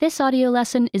This audio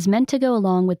lesson is meant to go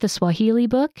along with the Swahili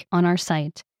book on our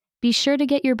site. Be sure to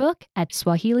get your book at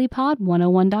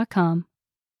swahilipod101.com.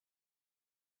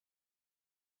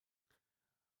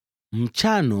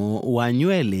 Mchano wa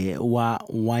nywele wa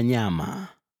wanyama.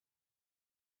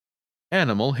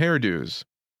 Animal hairdos.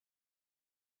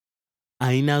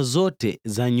 Aina zote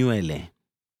za nywele.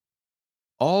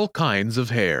 All kinds of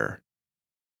hair.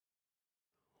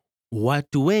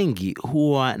 Watu wengi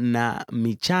huwa na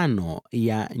michano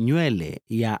ya nywele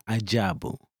ya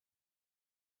ajabu.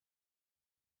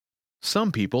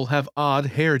 Some people have odd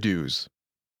hairdos.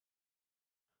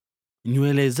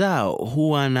 Nywele zao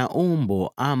huwa na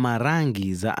umbo ama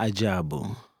rangi za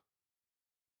ajabu.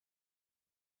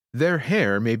 Their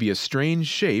hair may be a strange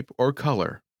shape or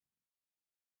color.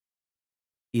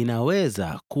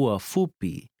 Inaweza kuwa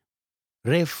fupi,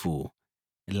 refu,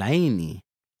 laini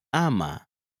ama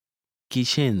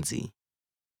kishenzi.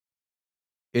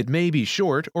 It may be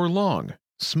short or long,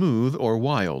 smooth or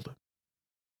wild.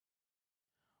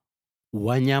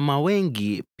 Wanyama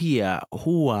wengi pia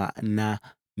huwa na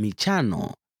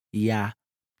michano ya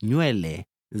nywele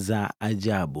za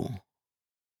ajabu.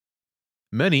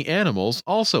 Many animals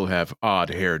also have odd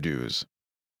hairdos.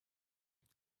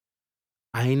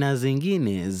 Aina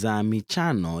zingine za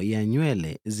michano ya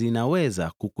nywele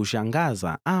zinaweza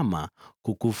kukushangaza ama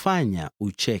kukufanya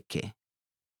ucheke.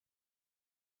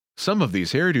 Some of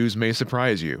these hairdos may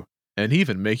surprise you and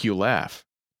even make you laugh.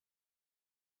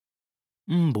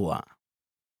 Mbwa.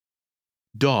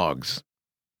 Dogs.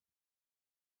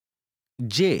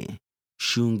 Je,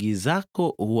 shungi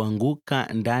zako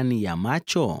huanguka ndani ya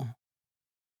macho?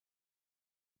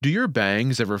 Do your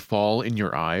bangs ever fall in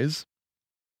your eyes?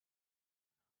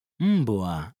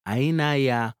 Mbwa aina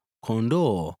ya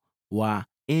kondoo wa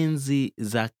enzi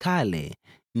za kale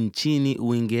nchini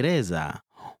Uingereza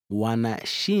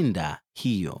wanashinda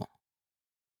hiyo.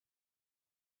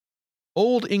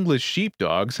 Old English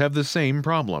sheepdogs have the same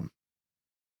problem.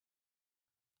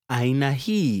 Aina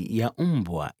hii ya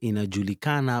mbwa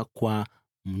inajulikana kwa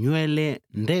nywele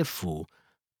ndefu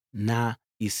na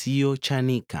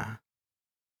isiyochanika.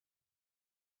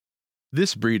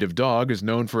 This breed of dog is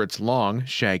known for its long,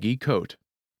 shaggy coat.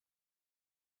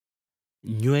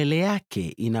 Nywele yake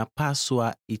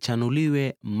inapaswa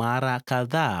ichanuliwe mara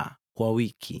kadhaa kwa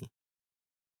wiki.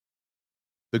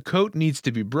 The coat needs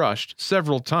to be brushed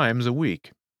several times a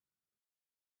week.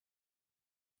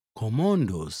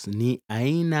 Commandos ni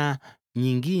aina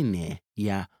nyingine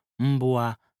ya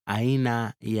mbwa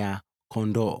aina ya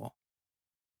kondoo.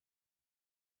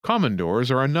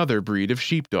 Commodores are another breed of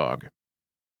sheepdog.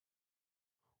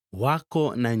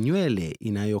 Wako na nywele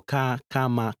inayokaa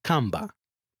kama kamba.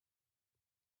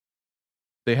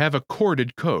 They have a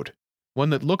corded coat, one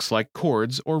that looks like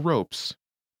cords or ropes.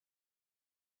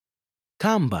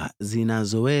 Kamba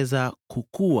zinazoweza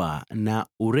kukua na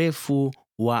urefu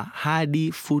wa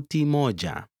hadi futi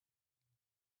moja.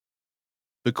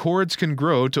 The cords can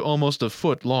grow to almost a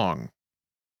foot long.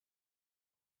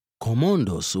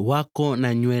 Commandos wako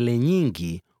na nywele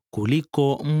nyingi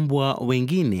kuliko mbwa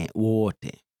wengine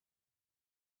wowote.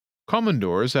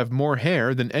 Commodores have more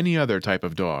hair than any other type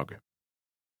of dog.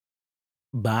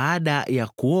 Baada ya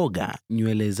kuoga,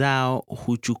 nywele zao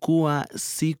huchukua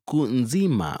siku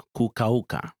nzima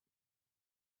kukauka.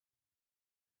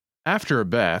 After a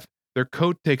bath, their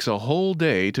coat takes a whole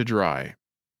day to dry.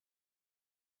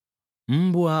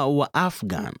 Mbwa wa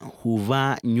Afghan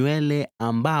huvaa nywele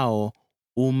ambao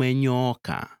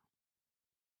umenyooka.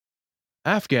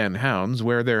 Afghan hounds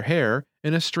wear their hair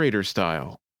in a straighter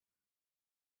style.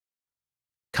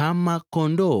 Kama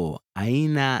kondoo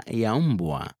aina ya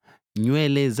mbwa,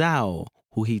 nywele zao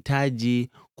huhitaji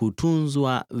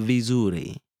kutunzwa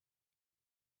vizuri.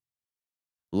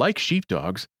 Like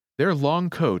sheepdogs, their long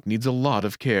coat needs a lot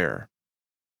of care.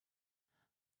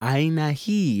 Aina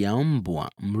hii ya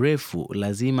mbwa mrefu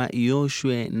lazima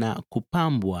ioshwe na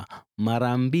kupambwa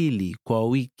mara 2 kwa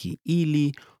wiki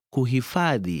ili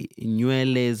kuhifadhi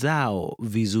nywele zao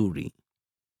vizuri.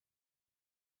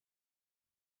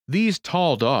 These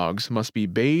tall dogs must be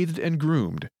bathed and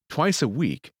groomed twice a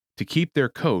week to keep their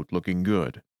coat looking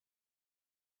good.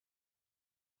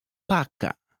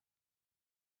 Paka.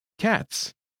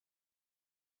 Cats.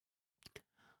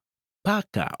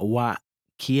 Paka wa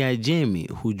Kiajemi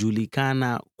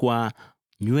hujulikana kwa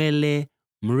nywele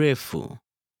mrefu.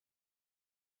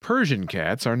 Persian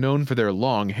cats are known for their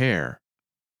long hair.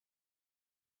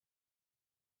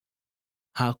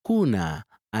 Hakuna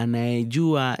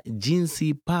anayejua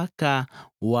jinsi paka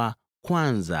wa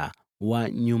kwanza wa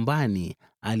nyumbani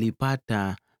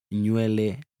alipata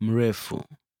nywele mrefu.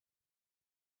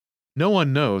 No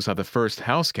one knows how the first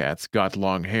house cats got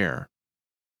long hair.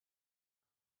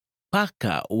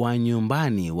 Paka wa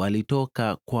nyumbani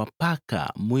walitoka kwa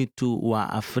paka mwitu wa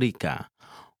Afrika.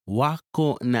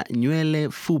 Wako na nywele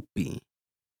fupi.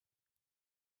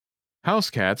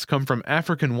 House cats come from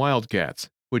African wildcats,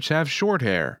 which have short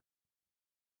hair.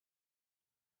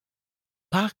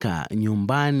 Paka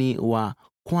nyumbani wa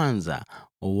kwanza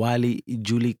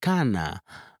walijulikana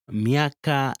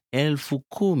miaka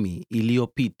 10,000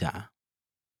 iliyopita.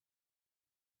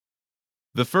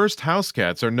 The first house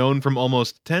cats are known from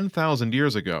almost 10,000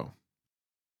 years ago.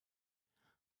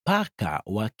 Paka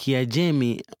wa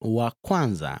Kiajemi wa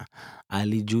kwanza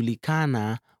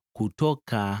alijulikana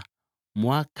kutoka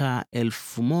mwaka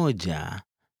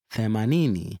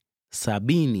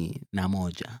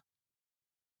 1071.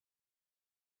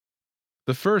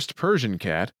 The first Persian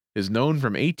cat is known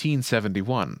from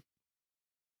 1871.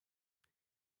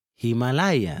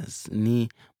 Himalayas ni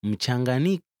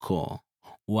mchanganyiko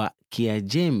wa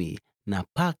Kiajemi na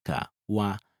paka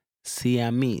wa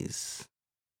Siamese.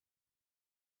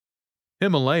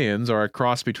 Himalayans are a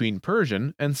cross between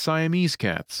Persian and Siamese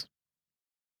cats.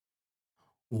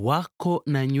 Wako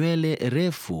na nywele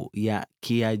refu ya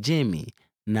Kiajemi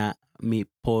na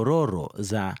mipororo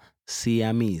za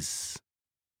Siamese.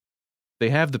 They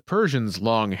have the Persian's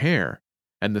long hair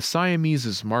and the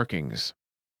Siamese's markings.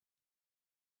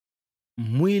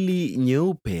 Mwili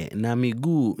nyeupe na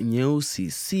miguu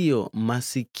nyeusi, sio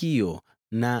masikio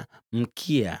na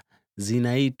mkia,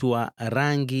 zinaitwa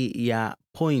rangi ya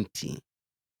pointi.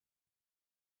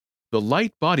 The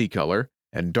light body color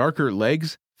and darker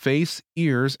legs, face,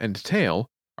 ears, and tail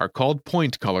are called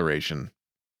point coloration.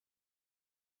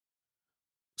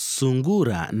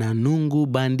 Sungura na nungu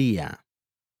bandia.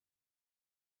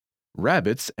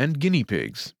 Rabbits and guinea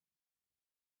pigs.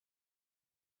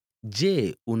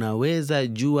 Je, unaweza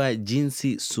jua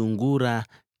jinsi sungura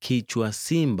kichwa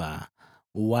simba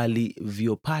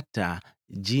walivyopata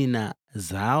jina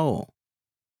zao?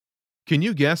 Can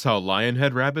you guess how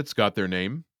lionhead rabbits got their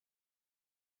name?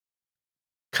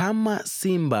 Kama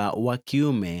simba wa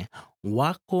kiume,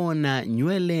 wako na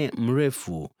nywele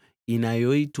mrefu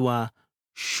inayoitwa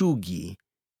shugi,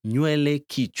 nywele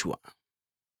kichwa.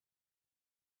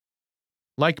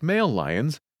 Like male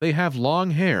lions, they have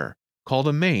long hair, called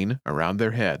a mane, around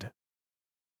their head.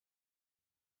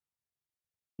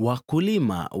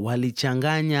 Wakulima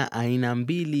walichanganya aina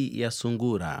mbili ya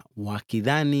sungura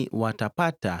wakidhani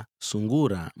watapata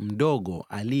sungura mdogo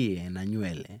aliye na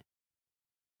nywele.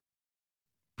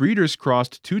 Breeders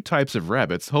crossed two types of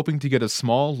rabbits hoping to get a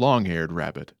small, long-haired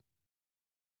rabbit.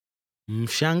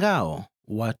 Mshangao,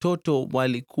 watoto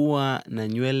walikuwa na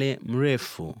nywele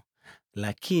mrefu,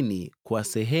 lakini kwa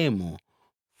sehemu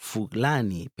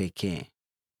fulani pekee.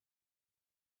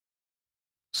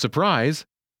 Surprise!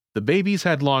 The babies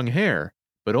had long hair,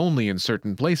 but only in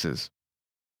certain places.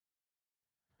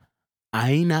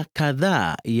 Aina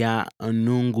kadhaa ya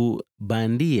nungu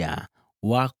bandia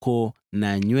wako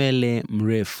na nywele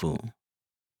mrefu.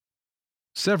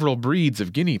 Several breeds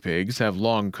of guinea pigs have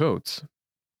long coats.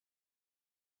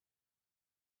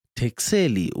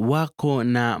 Tekseli wako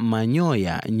na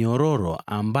manyoya nyororo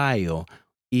ambayo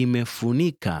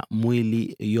imefunika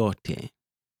mwili yote.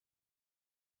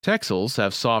 Texels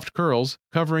have soft curls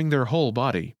covering their whole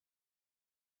body.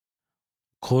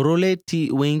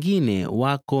 Koroleti wengine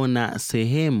wako na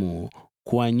sehemu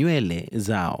kwa nywele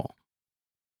zao.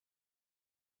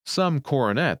 Some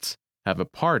coronets have a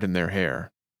part in their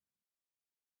hair.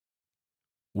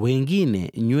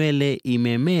 Wengine nywele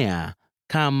imemea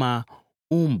kama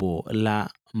umbo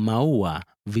la maua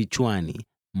vichwani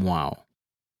mwao.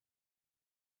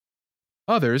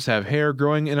 Others have hair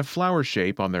growing in a flower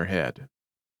shape on their head.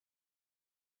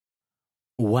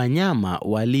 Wanyama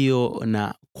walio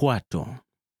na kwato.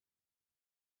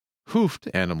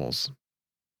 Hoofed animals.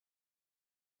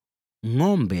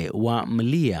 Ng'ombe wa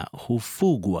mlia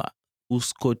hufugwa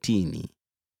Uskotini.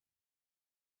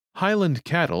 Highland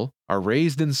cattle are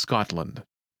raised in Scotland.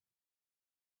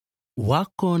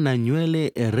 Wako na nywele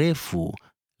refu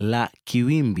la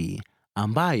kiwimbi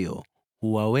ambayo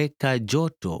huwaweka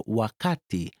joto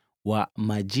wakati wa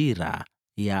majira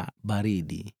ya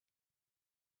baridi.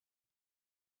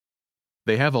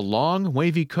 They have a long,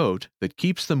 wavy coat that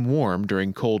keeps them warm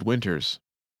during cold winters.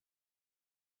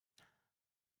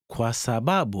 Kwa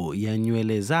sababu ya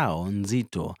nywele zao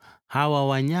nzito, hawa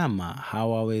wanyama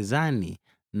hawawezani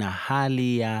na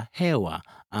hali ya hewa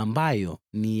ambayo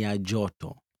ni ya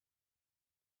joto.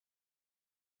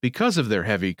 Because of their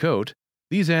heavy coat,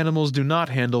 these animals do not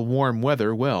handle warm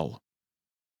weather well.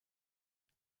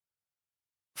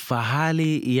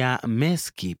 Fahali ya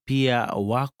meski pia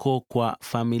wako kwa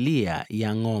familia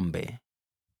ya ng'ombe.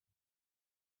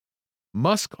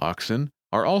 Musk oxen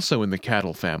are also in the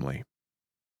cattle family.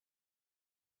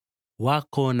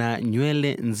 Wako na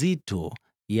nywele nzito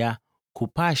ya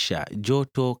kupasha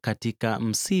joto katika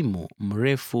msimu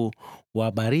mrefu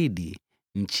wa baridi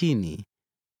nchini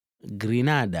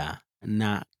Grenada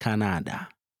na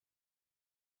Canada.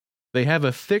 They have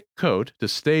a thick coat to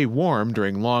stay warm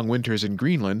during long winters in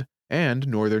Greenland and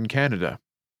northern Canada.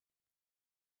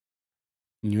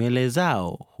 Nywele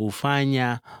zao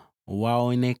hufanya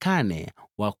waonekane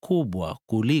wakubwa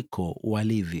kuliko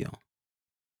walivyo.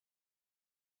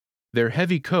 Their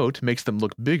heavy coat makes them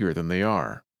look bigger than they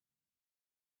are.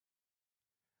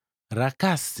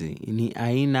 Rakasi ni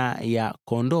aina ya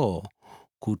kondoo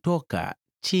kutoka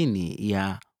chini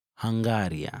ya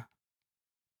Hungaria.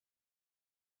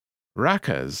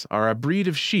 Rakas are a breed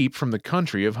of sheep from the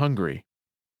country of Hungary.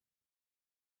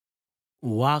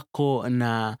 Wako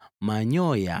na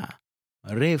manyoya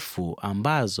refu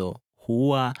ambazo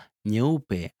huwa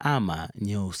nyeupe ama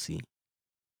nyeusi.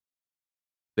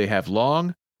 They have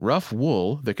long, rough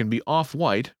wool that can be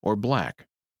off-white or black.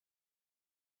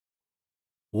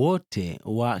 Wote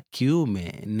wa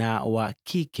kiume na wa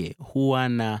kike huwa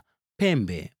na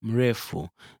pembe mrefu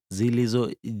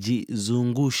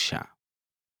zilizojizungusha.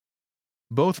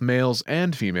 Both males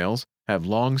and females have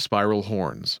long spiral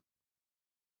horns.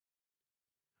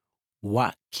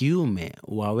 Wa kiume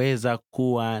waweza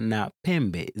kuwa na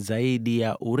pembe zaidi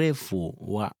ya urefu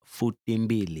wa futi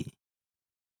 2.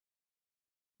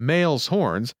 Males'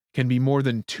 horns can be more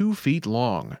than 2 feet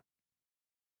long.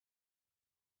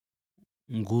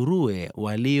 Nguruwe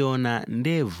walio na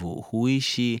ndevu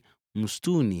huishi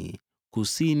msituni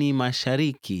kusini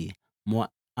mashariki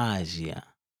mwa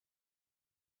Asia.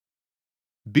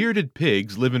 Bearded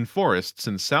pigs live in forests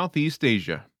in Southeast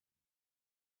Asia.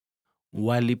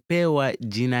 Walipewa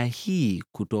jina hii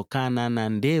kutokana na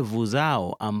ndevu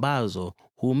zao ambazo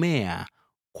humea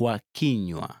kwa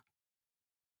kinywa.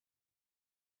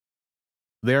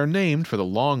 They are named for the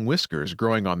long whiskers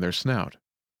growing on their snout.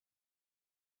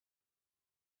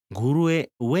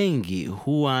 Nguruwe wengi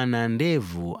huwa na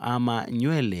ndevu ama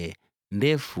nywele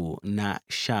ndefu na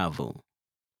shavu.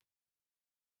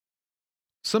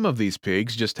 Some of these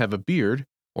pigs just have a beard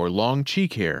or long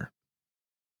cheek hair.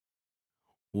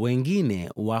 Wengine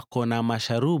wako na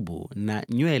masharubu na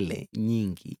nywele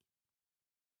nyingi.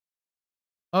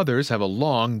 Others have a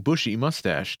long, bushy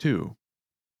mustache, too.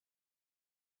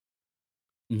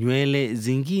 Nywele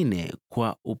zingine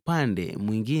kwa upande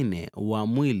mwingine wa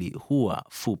mwili huwa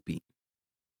fupi.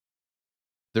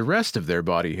 The rest of their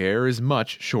body hair is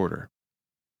much shorter.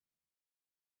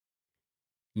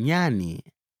 Nyani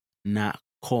na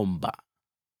komba.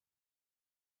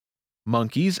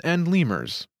 Monkeys and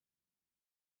lemurs.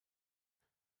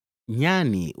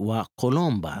 Nyani wa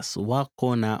Columbus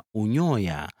wako na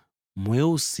unyoya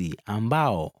mweusi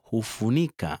ambao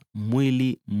hufunika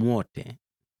mwili mwote.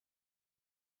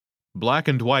 Black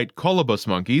and white colobus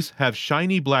monkeys have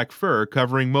shiny black fur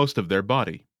covering most of their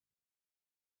body.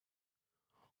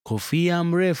 Kofia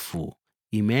mrefu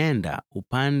imeenda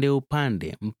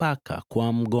upande mpaka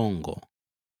kwa mgongo.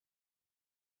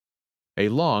 A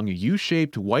long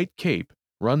U-shaped white cape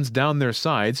runs down their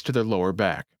sides to their lower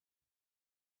back.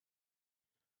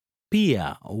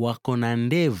 Pia wako na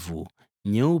ndevu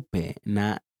nyeupe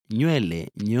na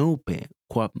nywele nyeupe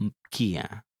kwa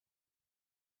mkia.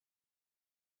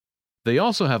 They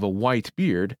also have a white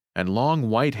beard and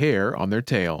long white hair on their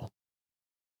tail.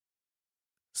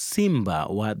 Simba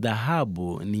wa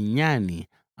dhahabu ni nyani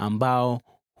ambao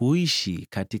huishi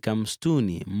katika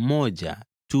msituni mmoja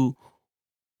tu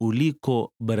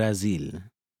uliko Brazil.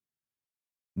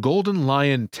 Golden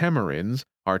lion tamarins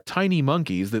are tiny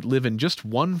monkeys that live in just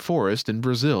one forest in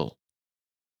Brazil.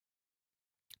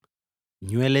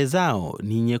 Nywele zao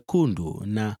ni nyekundu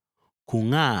na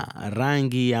kung'aa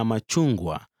rangi ya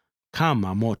machungwa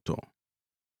kama moto.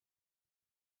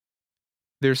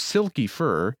 Their silky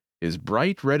fur is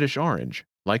bright reddish orange,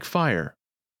 like fire.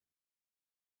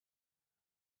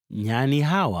 Nyani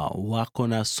hawa wako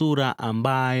na sura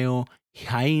ambayo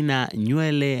haina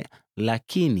nywele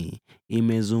lakini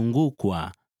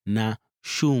imezungukwa na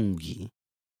shungi.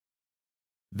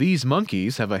 These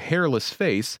monkeys have a hairless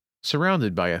face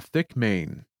surrounded by a thick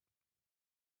mane.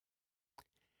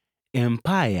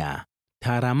 Empire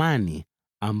taramani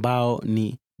ambao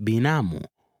ni binamu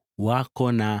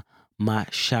wako na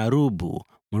masharubu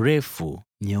mrefu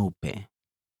nyeupe.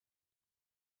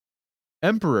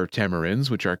 Emperor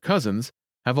tamarins, which are cousins,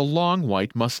 have a long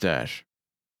white mustache.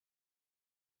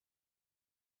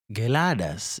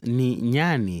 Geladas ni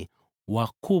nyani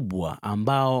wakubwa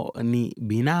ambao ni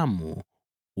binamu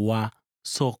wa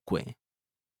sokwe.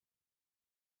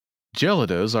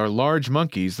 Gelidas are large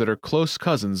monkeys that are close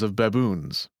cousins of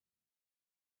baboons.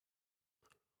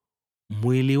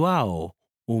 Mwili wao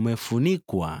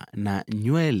umefunikwa na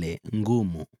nywele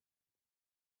ngumu.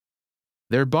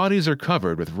 Their bodies are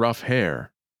covered with rough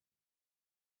hair.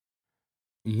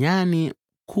 Nyani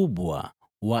kubwa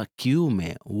wa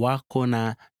kiume wako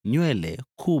na nywele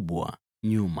kubwa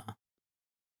nyuma.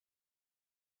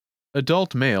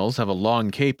 Adult males have a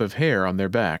long cape of hair on their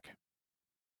back.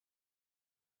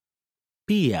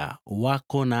 Pia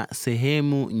wako na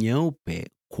sehemu nyeupe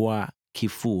kwa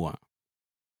kifua.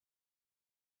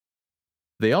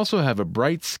 They also have a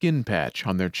bright skin patch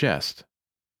on their chest.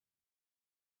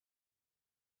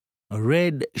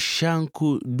 Red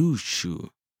shankudushu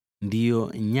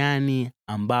ndio nyani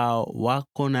ambao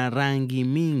wako na rangi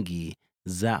mingi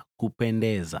za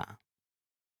kupendeza.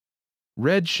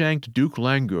 Red-shanked Duke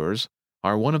langurs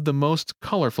are one of the most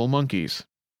colorful monkeys.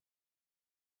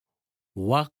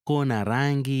 Wako na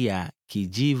rangi ya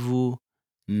kijivu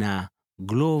na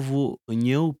glovu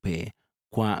nyeupe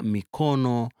kwa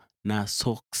mikono na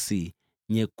soksi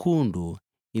nyekundu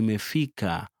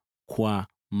imefika kwa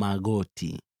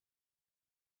magoti.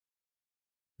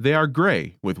 They are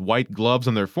gray, with white gloves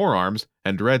on their forearms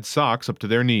and red socks up to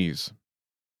their knees.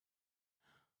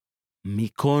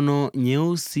 Mikono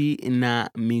nyeusi na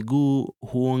miguu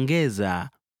huongeza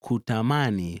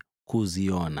kutamani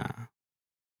kuziona.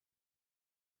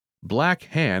 Black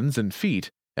hands and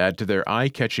feet add to their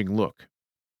eye-catching look.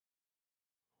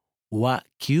 Wa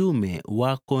kiume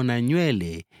wako na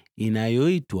nywele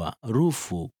inayoitwa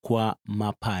rufu kwa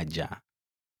mapaja.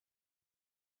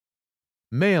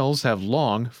 Males have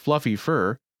long, fluffy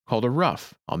fur called a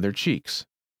ruff on their cheeks.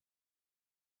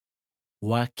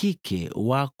 Wa kike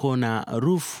wako na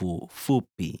rufu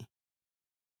fupi.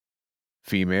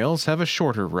 Females have a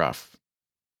shorter ruff.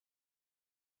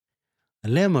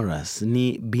 Lemurus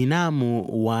ni binamu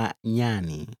wa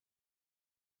nyani.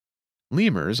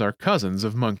 Lemurs are cousins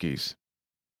of monkeys.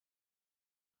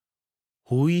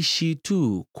 Huishi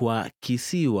tu kwa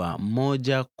kisiwa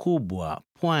moja kubwa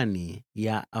pwani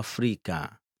ya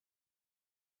Afrika.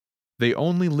 They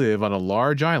only live on a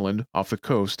large island off the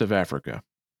coast of Africa.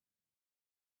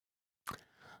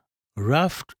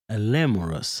 Ruffed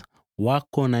lemurs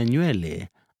wako na nywele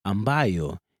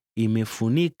ambayo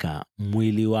imefunika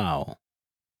mwili wao.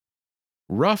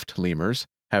 Ruffed lemurs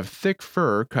have thick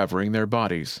fur covering their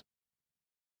bodies.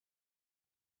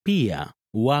 Pia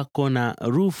wako na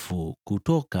rufu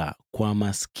kutoka kwa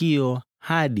masikio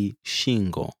hadi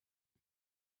shingo.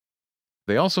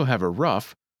 They also have a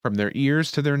ruff from their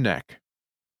ears to their neck.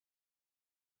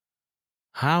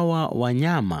 Hawa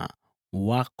wanyama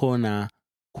wako na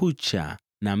kucha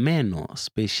na meno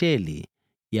spesheli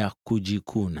ya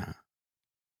kujikuna.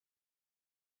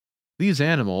 These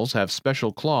animals have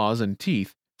special claws and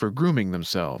teeth for grooming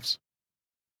themselves.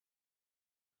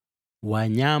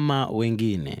 Wanyama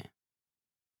wengine.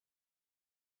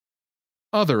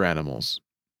 Other animals.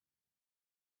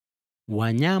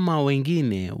 Wanyama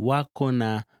wengine wako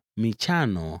na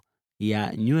michano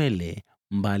ya nywele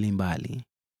mbalimbali.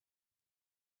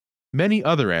 Many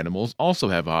other animals also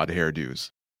have odd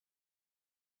hairdos.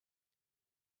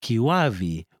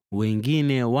 Kiwavi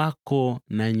wengine wako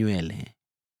na nywele.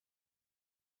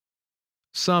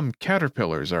 Some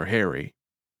caterpillars are hairy.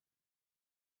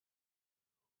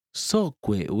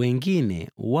 Sokwe wengine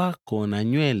wako na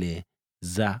nywele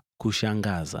za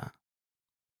kushangaza.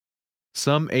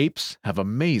 Some apes have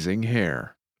amazing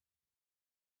hair.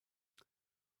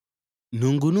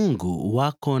 Nungunungu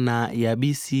wako na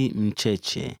yabisi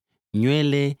mcheche.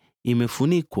 Nywele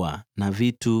imefunikwa na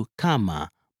vitu kama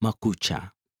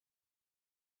makucha.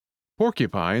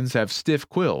 Porcupines have stiff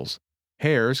quills,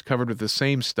 hairs covered with the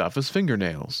same stuff as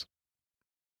fingernails.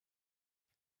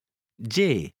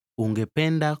 Je,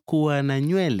 ungependa kuwa na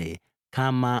nywele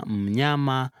kama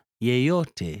mnyama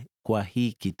yeyote kwa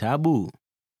hii kitabu?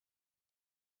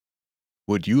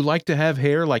 Would you like to have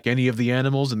hair like any of the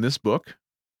animals in this book?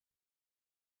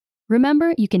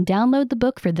 Remember, you can download the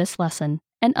book for this lesson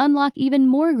and unlock even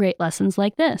more great lessons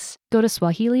like this. Go to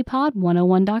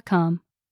SwahiliPod101.com.